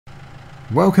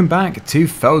Welcome back to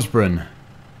Felsbrunn.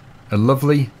 A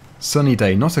lovely sunny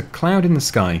day, not a cloud in the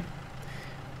sky.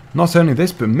 Not only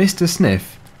this, but Mr.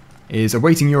 Sniff is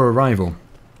awaiting your arrival.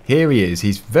 Here he is,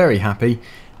 he's very happy,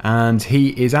 and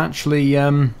he is actually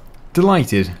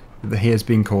delighted that he has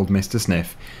been called Mr.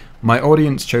 Sniff. My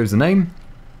audience chose the name,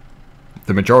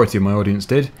 the majority of my audience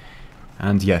did,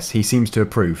 and yes, he seems to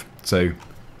approve. So,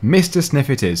 Mr. Sniff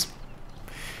it is.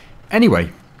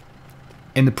 Anyway,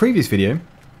 in the previous video,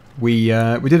 we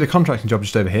did a contracting job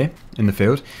just over here in the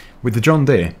field with the John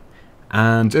Deere,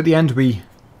 and at the end we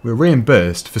were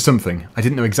reimbursed for something. I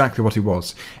didn't know exactly what it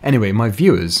was. Anyway,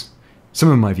 some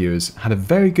of my viewers had a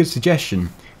very good suggestion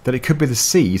that it could be the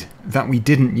seed that we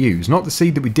didn't use. Not the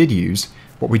seed that we did use,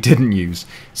 what we didn't use.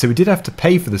 So we did have to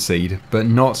pay for the seed, but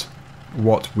not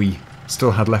what we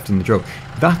still had left in the drill.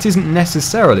 That isn't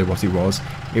necessarily what it was.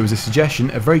 It was a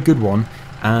suggestion, a very good one,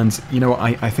 and you know what,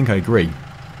 I think I agree.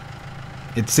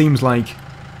 It seems like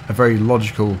a very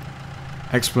logical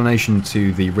explanation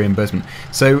to the reimbursement.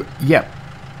 So, yeah,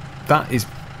 that is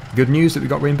good news that we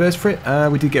got reimbursed for it.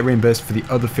 We did get reimbursed for the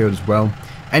other field as well.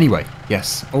 Anyway,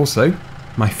 yes, also,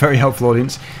 my very helpful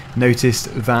audience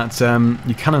noticed that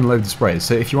you can unload the sprayers.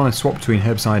 So if you want to swap between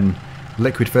herbicide and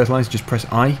liquid fertilizer, just press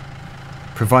I,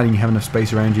 providing you have enough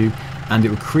space around you, and it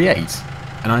will create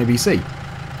an IBC.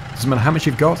 Doesn't matter how much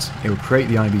you've got, it will create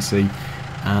the IBC,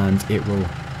 and it will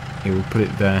put it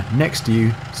there next to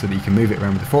you so that you can move it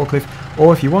around with the forklift,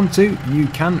 or if you want to, you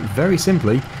can very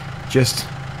simply just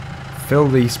fill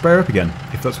the sprayer up again,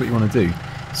 if that's what you want to do.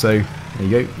 So, there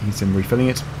you go, he's refilling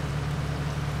it,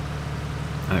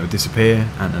 and it will disappear,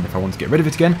 and if I want to get rid of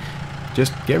it again,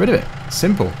 just get rid of it.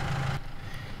 Simple.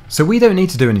 So we don't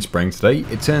need to do any spraying today.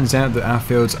 It turns out that our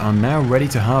fields are now ready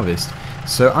to harvest.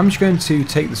 So I'm just going to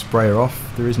take the sprayer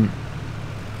off. There isn't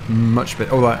much,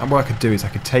 but what I could do is I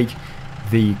could take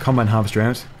the combine harvester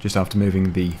out just after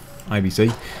moving the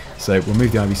IBC. So we'll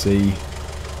move the IBC,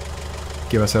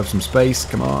 give ourselves some space,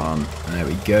 come on, there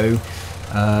we go.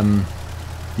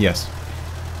 Yes,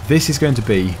 this is going to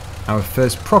be our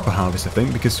first proper harvest, I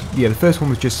think, because yeah, the first one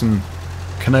was just some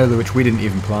canola which we didn't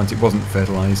even plant, it wasn't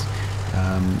fertilised.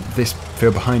 This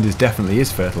field behind us definitely is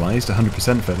fertilised,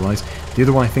 100% fertilised. The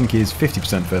other one I think is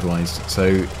 50% fertilised,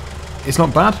 so it's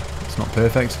not bad, it's not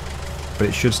perfect, but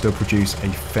it should still produce a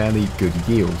fairly good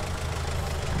yield.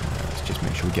 Let's just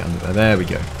make sure we get under there. There we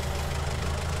go.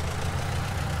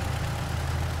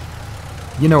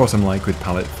 You know what I'm like with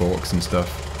pallet forks and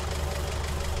stuff.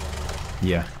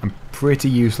 Yeah, I'm pretty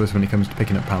useless when it comes to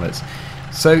picking up pallets.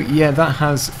 So yeah, that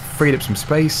has freed up some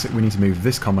space. We need to move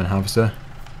this combine harvester.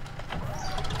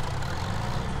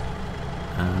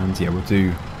 And yeah, we'll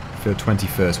do field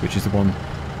 21st, which is the one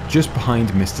just behind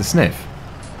Mr. Sniff.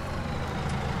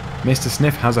 Mr.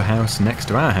 Sniff has a house next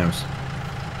to our house.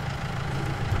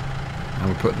 And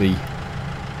we'll put the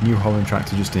New Holland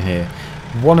tractor just in here.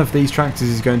 One of these tractors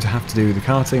is going to have to do with the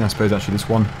carting. I suppose actually this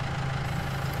one,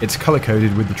 it's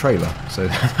colour-coded with the trailer, so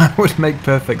that would make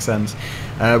perfect sense.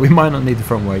 We might not need the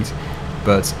front weight,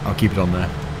 but I'll keep it on there.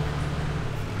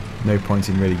 No point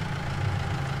in really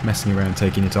messing around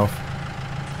taking it off.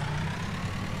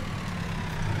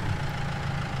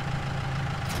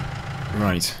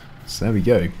 Right, so there we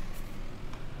go.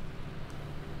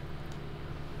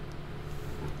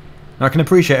 Now I can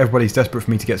appreciate everybody's desperate for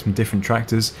me to get some different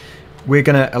tractors. We're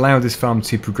going to allow this farm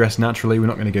to progress naturally, we're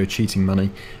not going to go cheating money.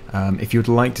 If you'd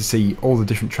like to see all the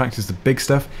different tractors, the big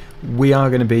stuff, we are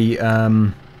going to be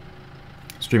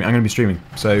streaming. I'm going to be streaming,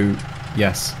 so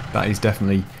yes, that is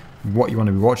definitely what you want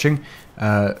to be watching.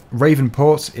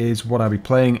 Ravenport is what I'll be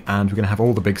playing, and we're going to have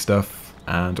all the big stuff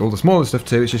and all the smaller stuff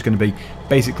too. It's just going to be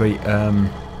basically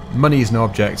money is no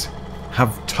object,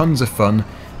 have tons of fun,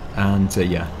 and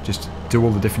yeah, just do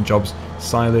all the different jobs,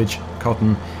 silage,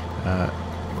 cotton,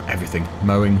 everything,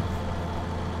 mowing,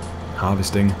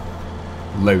 harvesting,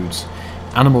 loads.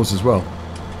 Animals as well.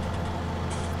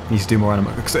 Need to do more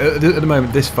animals, because at the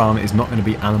moment this farm is not going to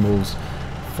be animals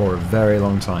for a very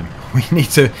long time. We need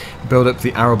to build up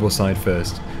the arable side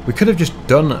first. We could have just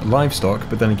done livestock,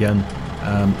 but then again,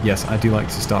 yes, I do like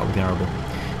to start with the arable.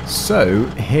 So,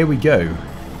 here we go.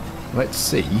 Let's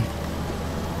see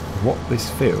what this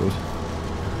field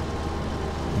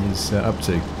is up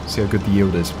to. See how good the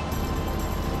yield is.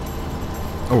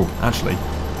 Oh, actually,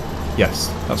 yes,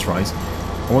 that's right.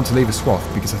 I want to leave a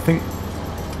swath because I think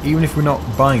even if we're not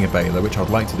buying a baler, which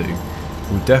I'd like to do,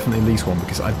 we'll definitely lease one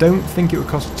because I don't think it would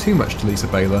cost too much to lease a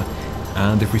baler,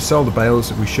 and if we sell the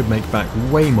bales we should make back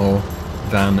way more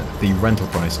than the rental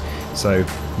price. So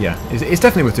yeah, it's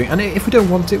definitely worth doing, and if we don't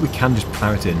want it we can just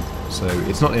plough it in, so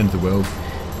it's not the end of the world.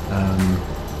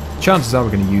 Chances are we're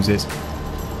going to use it.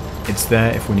 It's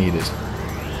there if we need it.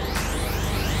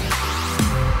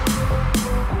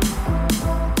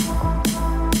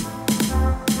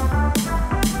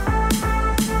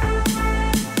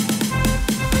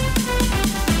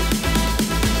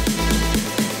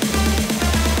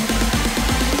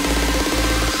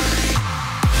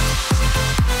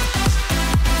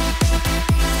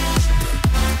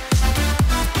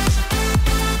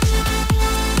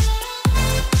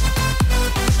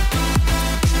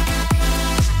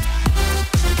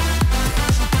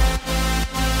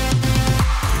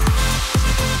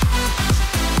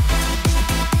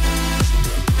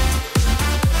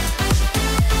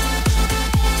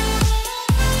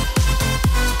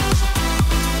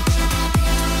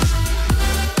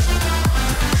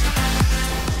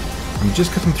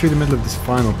 just cutting through the middle of this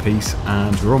final piece,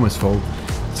 and we're almost full.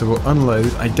 So we'll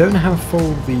unload. I don't know how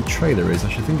full the trailer is. I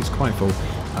should think it's quite full.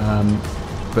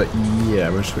 But yeah,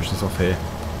 we'll switch this off here.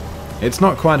 It's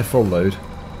not quite a full load.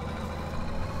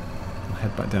 I'll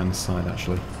head back down the side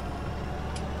actually.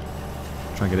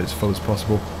 Try and get it as full as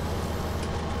possible.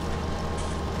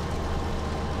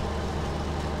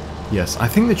 Yes, I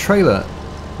think the trailer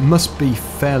must be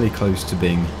fairly close to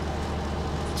being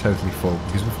totally full,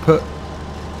 because we've put...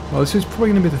 Well, this is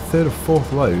probably going to be the third or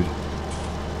fourth load.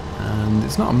 And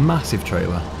it's not a massive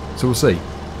trailer, so we'll see.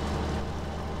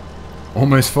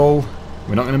 Almost full.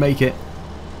 We're not going to make it.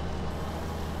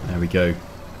 There we go.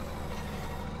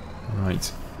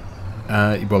 Right.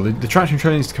 Well, the traction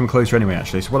trailer needs to come closer anyway,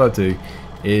 actually. So what I'll do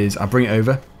is I'll bring it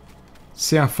over,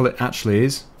 see how full it actually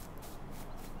is.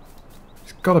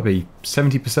 It's got to be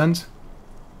 70%.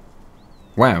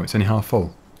 Wow, it's only half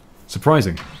full.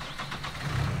 Surprising.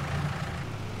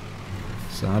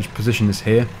 So I'll just position this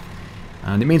here,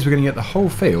 and it means we're going to get the whole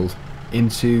field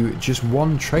into just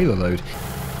one trailer load.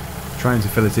 Trying to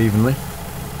fill it evenly.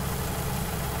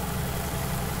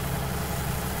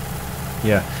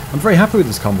 Yeah, I'm very happy with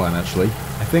this combine actually.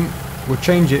 I think we'll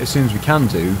change it as soon as we can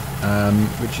do,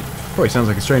 which probably sounds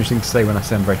like a strange thing to say when I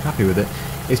say I'm very happy with it.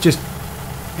 It's just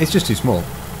too small,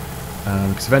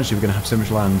 because eventually we're going to have so much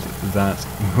land that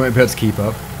we won't be able to keep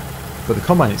up. But the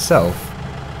combine itself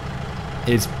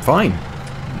is fine.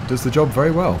 It does the job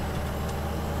very well.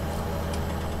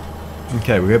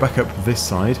 Okay, we go back up this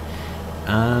side,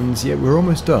 and yeah, we're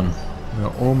almost done. We're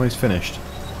almost finished.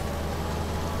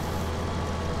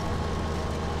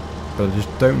 But I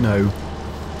just don't know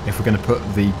if we're going to put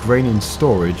the grain in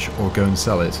storage or go and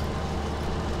sell it.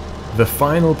 The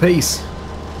final piece!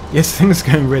 Yes, things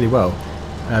are going really well.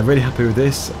 Really happy with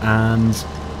this, and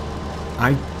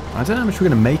I don't know how much we're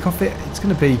going to make off it. It's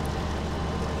going to be,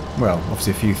 well,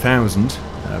 obviously a few thousand,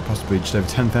 possibly just over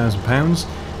 £10,000,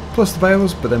 plus the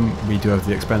bales, but then we do have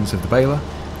the expense of the baler.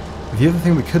 The other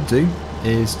thing we could do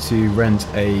is to rent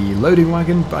a loading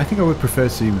wagon, but I think I would prefer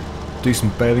to do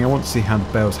some baling. I want to see how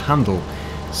the bales handle,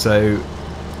 so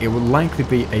it will likely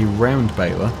be a round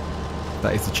baler.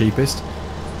 That is the cheapest.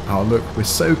 Oh look, we're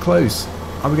so close.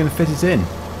 Are we going to fit it in?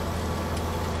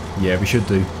 Yeah, we should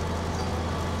do.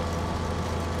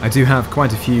 I do have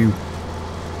quite a few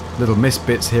little missed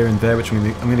bits here and there, which I'm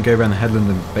going to go around the headland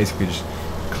and basically just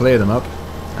clear them up.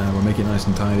 We'll make it nice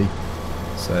and tidy.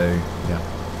 So yeah,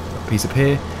 a piece up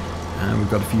here. And we've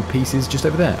got a few pieces just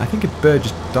over there. I think a bird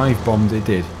just dive-bombed. It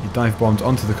did. It dive-bombed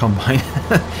onto the combine.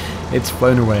 It's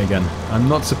flown away again. I'm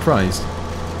not surprised.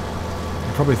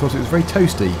 I probably thought it was very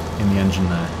toasty in the engine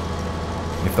there,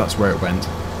 if that's where it went.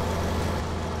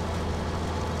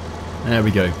 There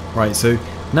we go. Right, so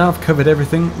now I've covered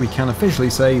everything, we can officially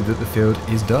say that the field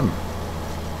is done.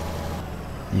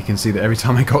 You can see that every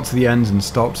time I got to the end and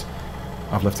stopped,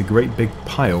 I've left a great big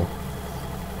pile.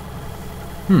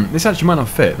 This actually might not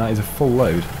fit. That is a full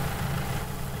load.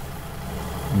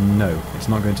 No, it's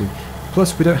not going to.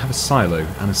 Plus, we don't have a silo,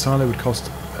 and a silo would cost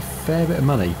a fair bit of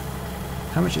money.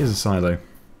 How much is a silo?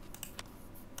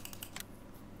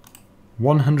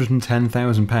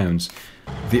 £110,000.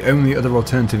 The only other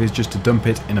alternative is just to dump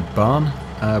it in a barn,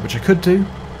 which I could do.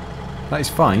 That is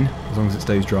fine, as long as it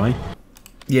stays dry.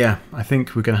 Yeah, I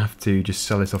think we're going to have to just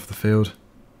sell it off the field.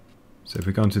 So if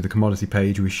we go onto the commodity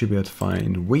page, we should be able to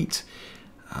find wheat.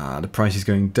 The price is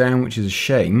going down, which is a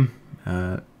shame.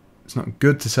 It's not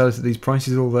good to sell it at these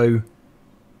prices, although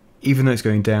even though it's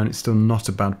going down, it's still not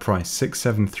a bad price.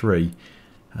 673.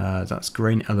 That's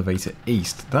grain elevator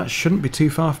east. That shouldn't be too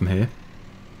far from here.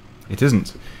 It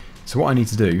isn't. So what I need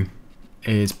to do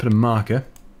is put a marker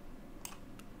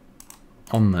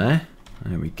on there.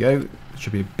 There we go. It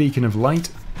should be a beacon of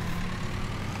light.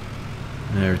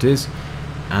 There it is.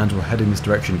 And we'll head in this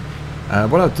direction.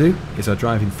 What I'll do is I'll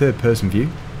drive in third person view,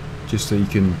 just so you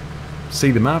can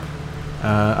see the map.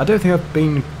 I don't think I've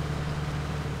been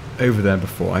over there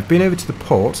before. I've been over to the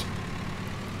port,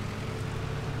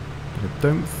 but I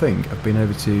don't think I've been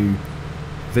over to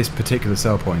this particular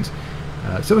sell point.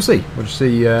 So we'll see. We'll just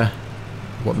see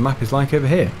what the map is like over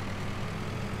here.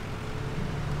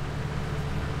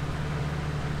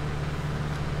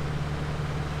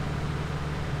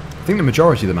 I think the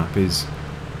majority of the map is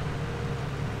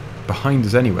behind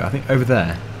us anyway. I think over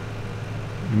there.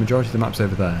 The majority of the map's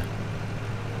over there.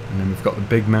 And then we've got the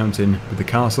big mountain with the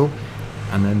castle.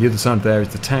 And then the other side there is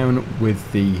the town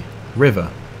with the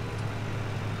river.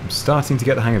 I'm starting to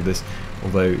get the hang of this.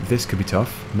 Although this could be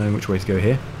tough, knowing which way to go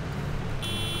here.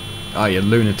 Ah, you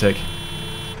lunatic.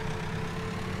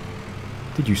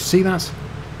 Did you see that?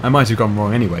 I might have gone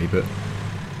wrong anyway, but...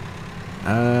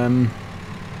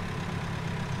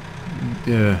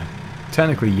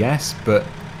 technically yes, but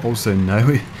also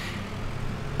no.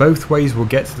 Both ways will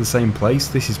get to the same place.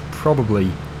 This is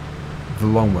probably the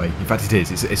long way. In fact, it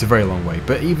is. It's a very long way.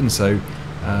 But even so,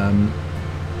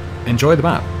 enjoy the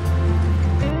map.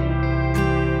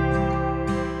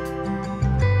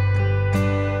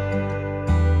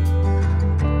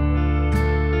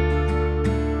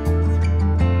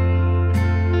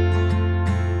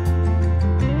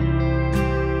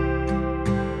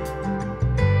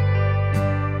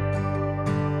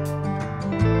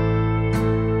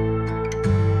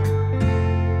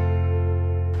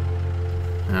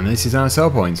 And this is our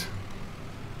sell point.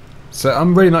 So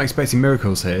I'm really not expecting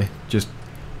miracles here. Just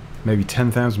maybe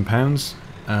 £10,000.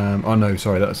 Oh no,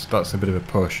 sorry, that's a bit of a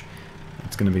push.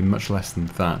 It's going to be much less than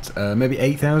that. Maybe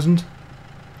 8,000.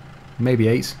 Maybe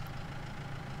 8.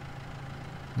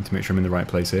 Need to make sure I'm in the right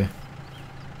place here.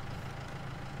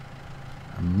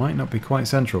 I might not be quite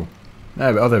central.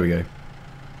 Oh, there we go.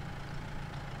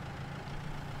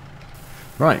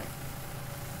 Right.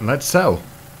 Let's sell.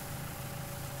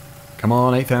 Come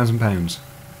on, £8,000.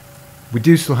 We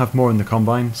do still have more in the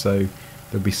combine, so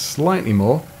there'll be slightly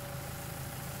more.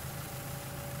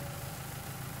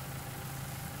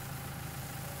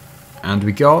 And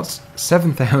we got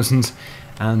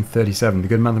 7,037. The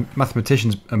good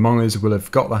mathematicians among us will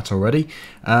have got that already.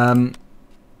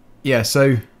 Yeah,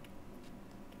 so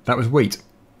that was wheat.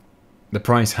 The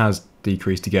price has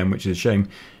decreased again, which is a shame.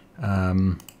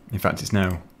 In fact, it's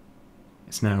now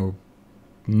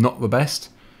not the best.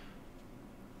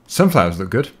 Sunflowers look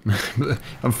good.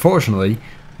 Unfortunately,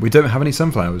 we don't have any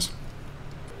sunflowers.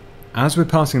 As we're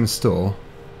passing the store,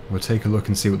 we'll take a look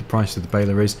and see what the price of the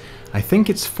baler is. I think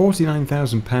it's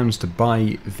 £49,000 to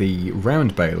buy the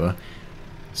round baler,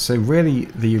 so really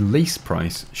the lease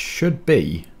price should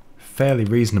be fairly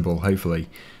reasonable, hopefully.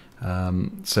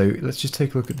 So let's just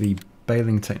take a look at the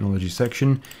baling technology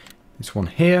section. This one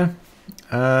here.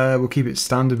 We'll keep it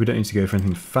standard. We don't need to go for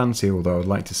anything fancy, although I would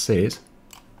like to see it.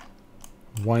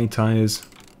 Wide tyres,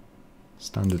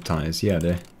 standard tyres, yeah,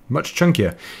 they're much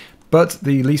chunkier. But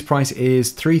the lease price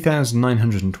is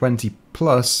 $3,920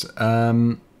 plus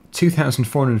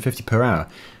 $2,450 per hour.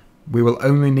 We will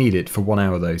only need it for 1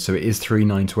 hour though, so it is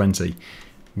 $3,920.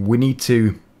 We need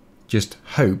to just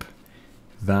hope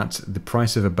that the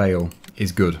price of a bale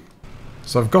is good.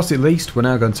 So I've got it leased. We're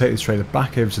now going to take this trailer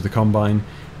back over to the combine,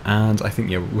 and I think,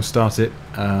 yeah, we'll start it.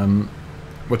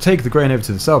 We'll take the grain over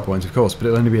to the sell point, of course, but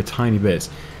it'll only be a tiny bit,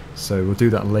 so we'll do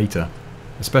that later.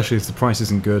 Especially if the price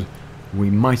isn't good, we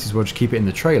might as well just keep it in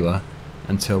the trailer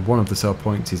until one of the sell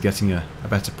points is getting a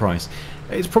better price.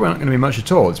 It's probably not going to be much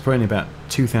at all. It's probably only about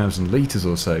 2,000 litres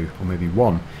or so, or maybe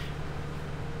 1.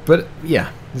 But yeah,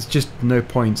 there's just no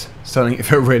point selling it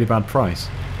for a really bad price,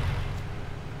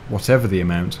 whatever the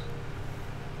amount.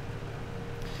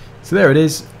 So there it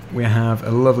is. We have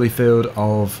a lovely field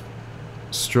of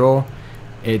straw.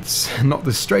 It's not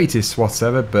the straightest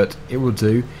whatsoever, but it will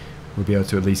do. We'll be able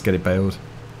to at least get it baled,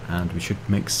 and we should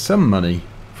make some money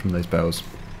from those bales.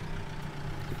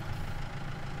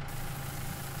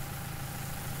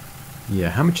 Yeah,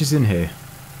 how much is in here?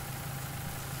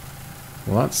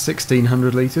 Well, that's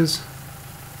 1,600 litres.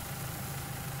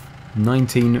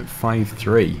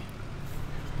 1953. We'll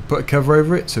put a cover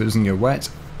over it so it doesn't get wet,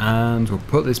 and we'll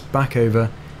put this back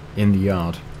over in the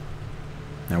yard.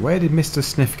 Now, where did Mr.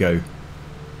 Sniff go?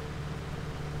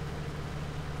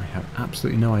 I have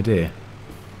absolutely no idea.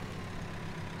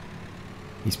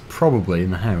 He's probably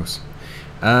in the house.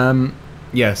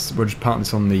 Yes, we'll just park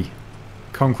this on the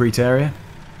concrete area.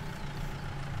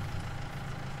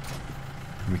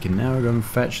 And we can now go and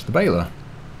fetch the baler.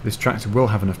 This tractor will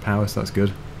have enough power, so that's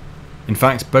good. In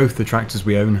fact, both the tractors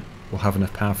we own will have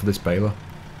enough power for this baler.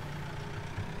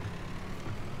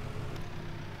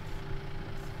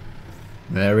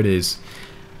 There it is.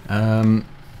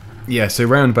 Yeah, so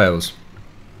round bales.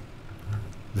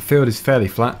 The field is fairly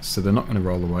flat, so they're not going to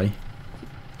roll away,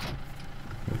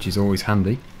 which is always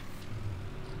handy.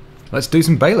 Let's do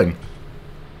some baling.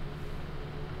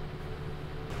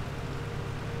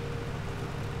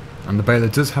 And the baler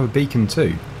does have a beacon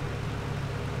too.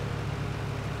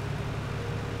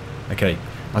 Okay,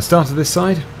 I'll start at this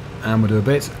side, and we'll do a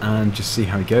bit, and just see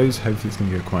how it goes. Hopefully it's going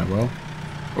to go quite well.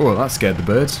 Oh, that scared the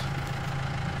birds.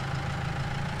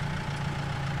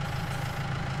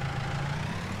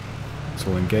 It's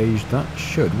all engaged. That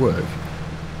should work.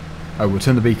 Oh, we'll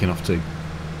turn the beacon off too.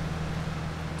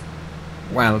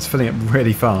 Wow, it's filling up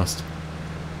really fast.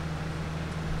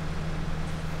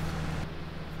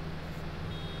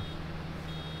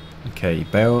 Okay,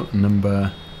 bale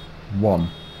number 1.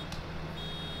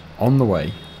 On the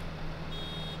way.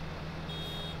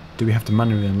 Do we have to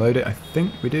manually unload it? I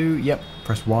think we do. Yep.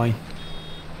 Press Y.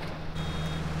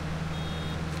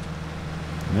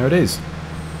 And there it is.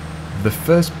 The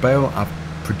first bale I've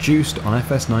produced on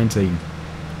FS19.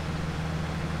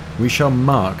 We shall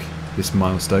mark this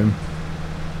milestone.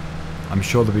 I'm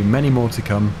sure there'll be many more to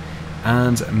come,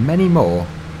 and many more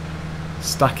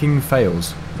stacking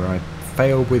fails, where I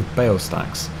fail with bale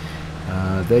stacks.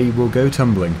 They will go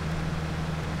tumbling.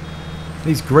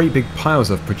 These great big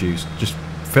piles I've produced just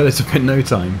fill it up in no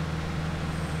time.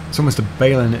 It's almost a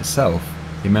bale in itself,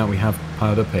 the amount we have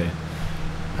piled up here.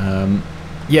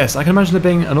 Yes, I can imagine there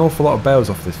being an awful lot of bales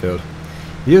off this field.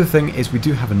 The other thing is we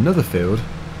do have another field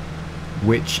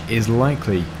which is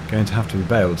likely going to have to be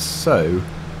baled, so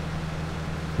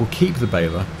we'll keep the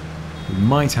baler. We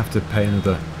might have to pay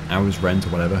another hour's rent or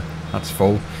whatever, that's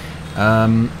full.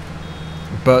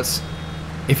 But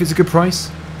if it's a good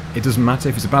price, it doesn't matter.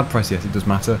 If it's a bad price, yes, it does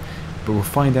matter. But we'll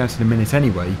find out in a minute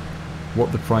anyway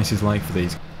what the price is like for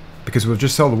these, because we'll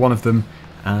just sell the one of them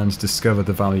and discover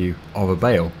the value of a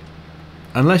bale.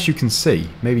 Unless you can see,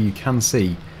 maybe you can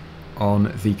see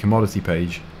on the commodity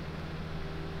page.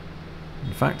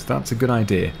 In fact, that's a good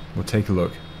idea. We'll take a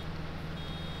look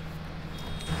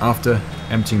after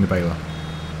emptying the baler.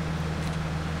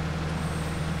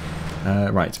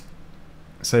 Right,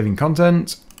 saving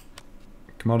content,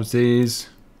 commodities.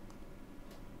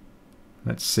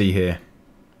 Let's see here.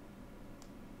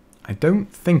 I don't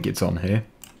think it's on here.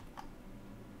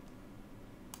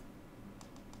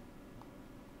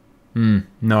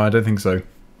 No, I don't think so.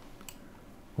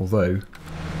 Although,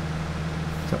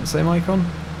 is that the same icon?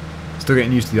 Still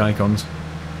getting used to the icons.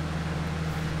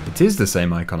 It is the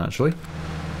same icon, actually.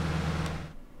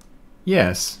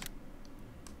 Yes.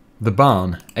 The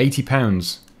barn,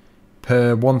 £80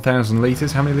 per 1,000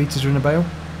 litres. How many litres are in a bale?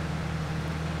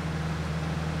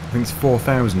 I think it's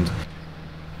 4,000.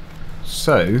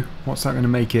 So, what's that going to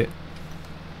make it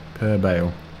per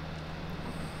bale?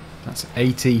 That's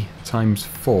 80 times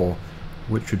 4,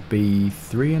 which would be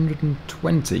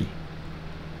 320.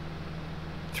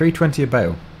 320 a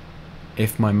bale,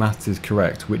 if my maths is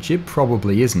correct, which it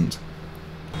probably isn't.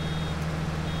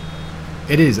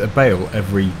 It is a bale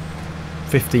every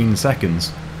 15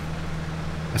 seconds,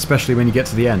 especially when you get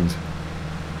to the end.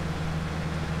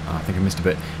 Oh, I think I missed a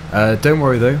bit. Don't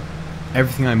worry though,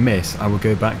 everything I miss I will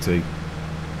go back to.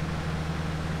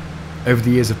 Over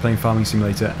the years of playing Farming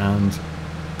Simulator and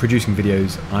producing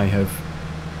videos, I have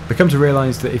become to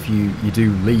realise that if you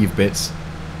do leave bits,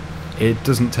 it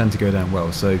doesn't tend to go down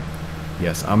well. So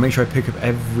yes, I'll make sure I pick up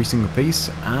every single piece,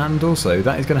 and also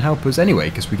that is going to help us anyway,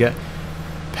 because we get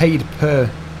paid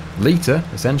per litre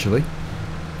essentially,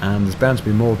 and there's bound to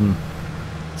be more than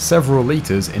several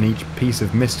litres in each piece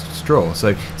of missed straw.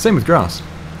 So same with grass,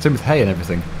 same with hay and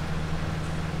everything.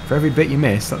 For every bit you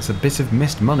miss, that's a bit of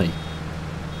missed money.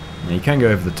 Now you can go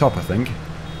over the top, I think,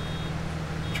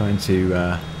 trying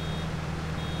to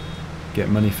get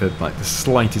money for like the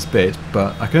slightest bit,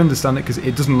 but I can understand it because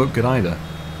it doesn't look good either.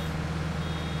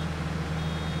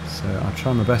 So I'll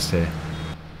try my best here.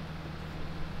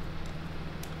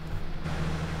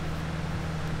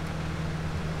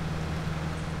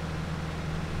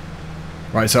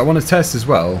 Right, so I want to test as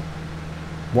well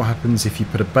what happens if you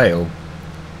put a bale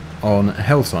on a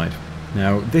hillside.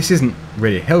 Now this isn't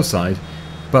really a hillside,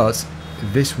 but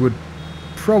this would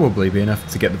probably be enough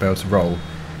to get the bale to roll.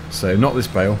 So not this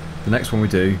bale, the next one we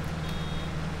do.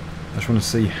 I just want to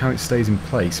see how it stays in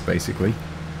place basically.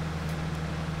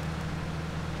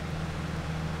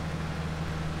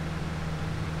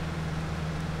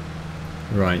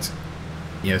 Right,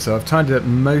 yeah, so I've tidied up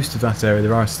most of that area.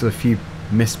 There are still a few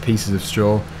missed pieces of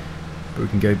straw, but we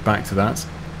can go back to that.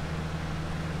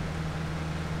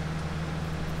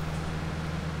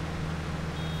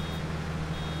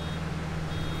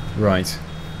 Right,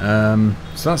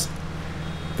 so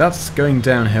that's going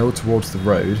downhill towards the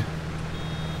road.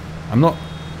 I'm not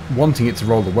wanting it to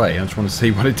roll away, I just want to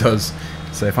see what it does.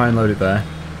 So if I unload it there,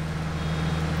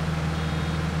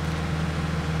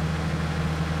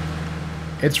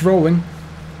 it's rolling.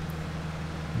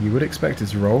 You would expect it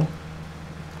to roll.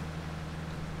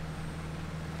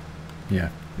 Yeah,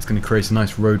 it's going to create a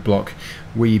nice roadblock.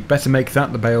 We better make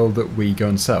that the bale that we go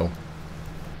and sell.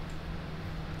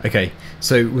 Okay,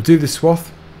 so we'll do this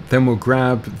swath, then we'll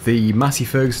grab the Massey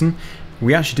Ferguson.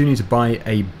 We actually do need to buy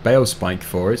a bale spike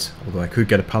for it, although I could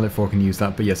get a pallet fork and use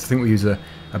that, but yes, I think we'll use a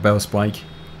bale spike.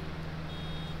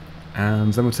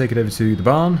 And then we'll take it over to the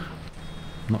barn.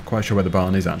 I'm not quite sure where the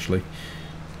barn is actually.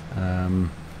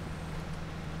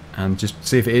 And just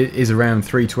see if it is around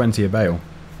 320 a bale.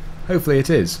 Hopefully it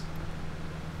is,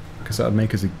 because that would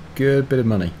make us a good bit of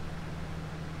money.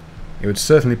 It would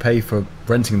certainly pay for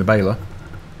renting the baler.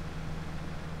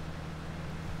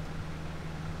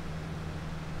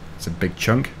 It's a big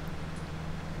chunk.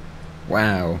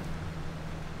 Wow.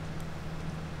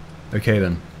 Okay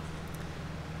then.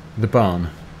 The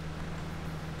barn.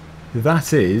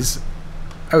 That is...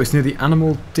 Oh, it's near the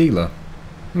animal dealer.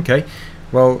 Okay.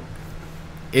 Well,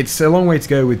 it's a long way to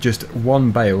go with just one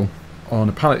bale on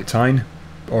a pallet tine,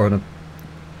 or on a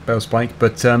bale spike,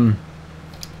 but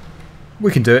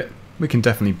we can do it. We can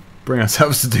definitely bring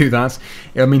ourselves to do that.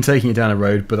 I mean, taking it down a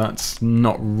road, but that's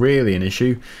not really an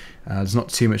issue. There's not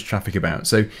too much traffic about.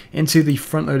 So, into the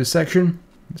front loader section.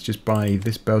 Let's just buy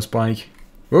this bale spike.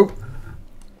 Whoop!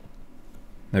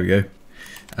 There we go.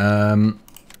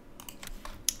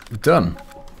 Done.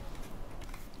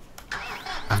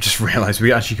 I've just realised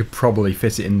we actually could probably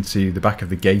fit it into the back of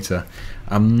the Gator.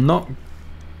 I'm not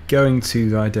going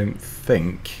to, I don't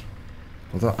think.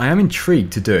 Although I am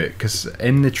intrigued to do it, because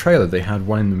in the trailer they had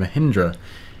one in the Mahindra,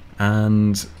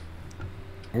 and,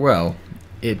 well,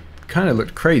 it kind of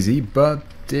looked crazy, but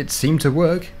it seemed to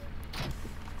work.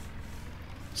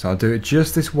 So I'll do it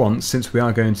just this once, since we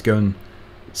are going to go and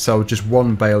sell just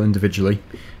one bale individually.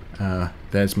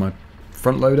 There's my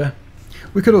front loader.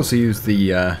 We could also use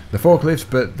the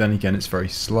forklift, but then again it's very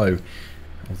slow.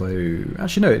 Although,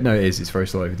 actually no it is, it's very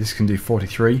slow. This can do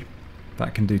 43,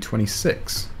 that can do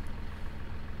 26.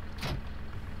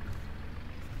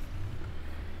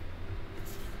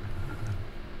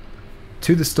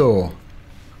 To the store.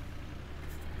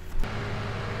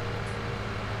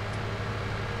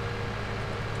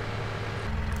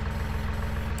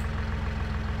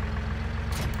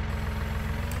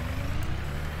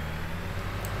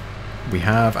 We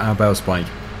have our bale spike.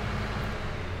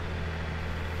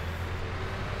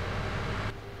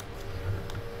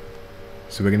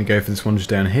 So we're going to go for this one just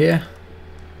down here.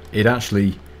 It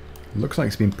actually looks like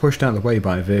it's been pushed out of the way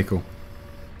by a vehicle.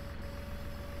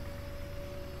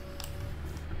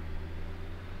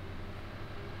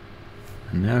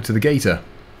 And now to the Gator.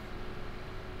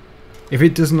 If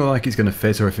it doesn't look like it's going to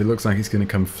fit, or if it looks like it's going to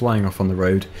come flying off on the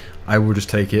road, I will just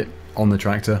take it on the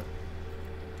tractor.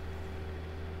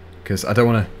 Because I don't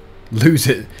want to lose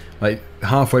it like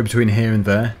halfway between here and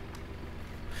there.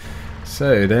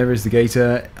 So there is the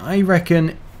Gator. I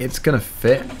reckon it's going to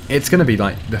fit. It's going to be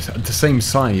like the same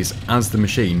size as the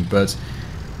machine, but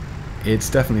it's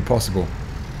definitely possible.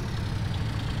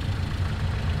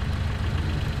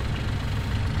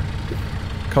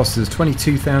 Costs us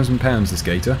 £22,000 this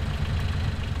Gator.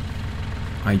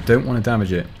 I don't want to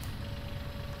damage it.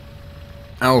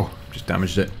 Oh, just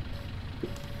damaged it.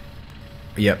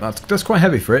 Yep, that's quite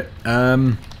heavy for it.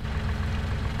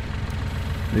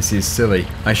 This is silly.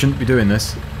 I shouldn't be doing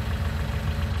this.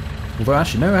 Although,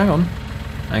 actually, no, hang on.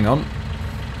 Hang on.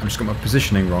 I've just got my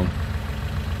positioning wrong.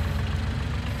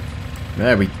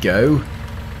 There we go.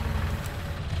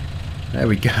 There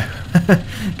we go. Can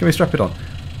we strap it on?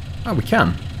 Oh, we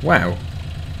can. Wow.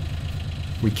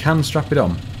 We can strap it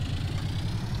on.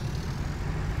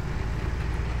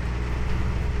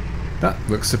 That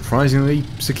looks surprisingly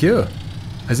secure.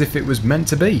 As if it was meant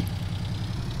to be.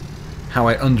 How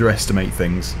I underestimate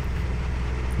things.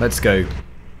 Let's go.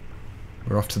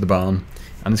 We're off to the barn.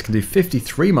 And this can do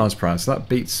 53 miles per hour, so that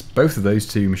beats both of those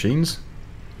two machines.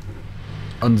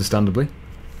 Understandably.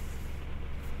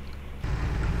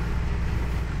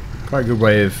 Quite a good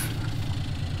way of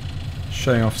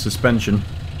showing off suspension.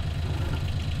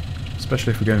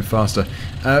 Especially if we're going faster.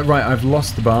 Right, I've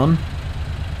lost the barn.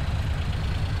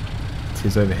 It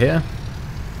is over here.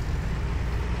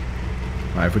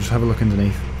 Right, if we just have a look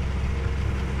underneath.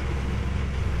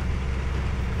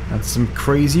 That's some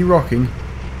crazy rocking.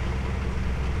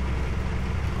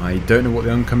 I don't know what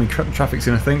the oncoming traffic's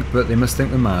going to think, but they must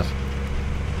think we're mad.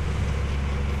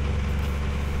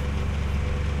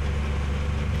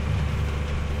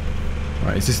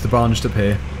 Right, is this the barn just up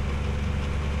here?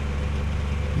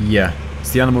 Yeah,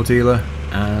 it's the animal dealer,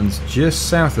 and just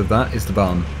south of that is the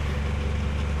barn.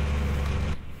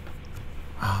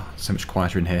 Ah, oh, so much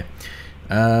quieter in here.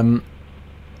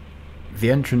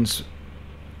 The entrance,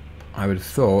 I would have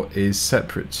thought, is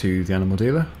separate to the animal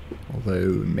dealer, although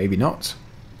maybe not.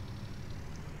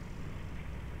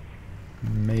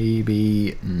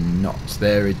 Maybe not.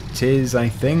 There it is, I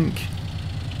think.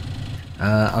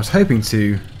 I was hoping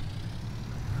to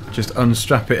just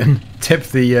unstrap it and tip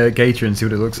the Gator and see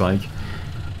what it looks like.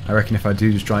 I reckon if I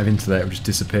do just drive into there, it will just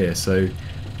disappear, so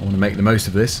I want to make the most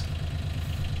of this.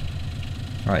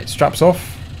 Right, straps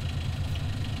off.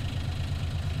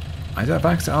 I don't have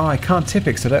access. Oh, I can't tip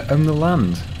it because I don't own the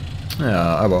land.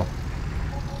 Oh well.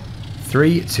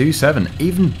 327.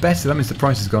 Even better. That means the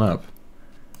price has gone up.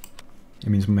 It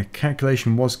means my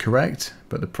calculation was correct,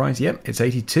 but the price, yep, it's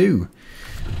 82.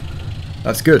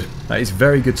 That's good. That is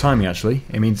very good timing, actually.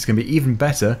 It means it's going to be even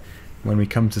better when we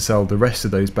come to sell the rest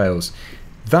of those bales.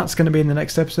 That's going to be in the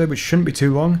next episode, which shouldn't be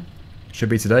too long. Should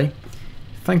be today.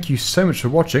 Thank you so much for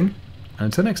watching, and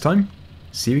until next time,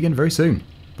 see you again very soon.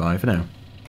 Bye for now.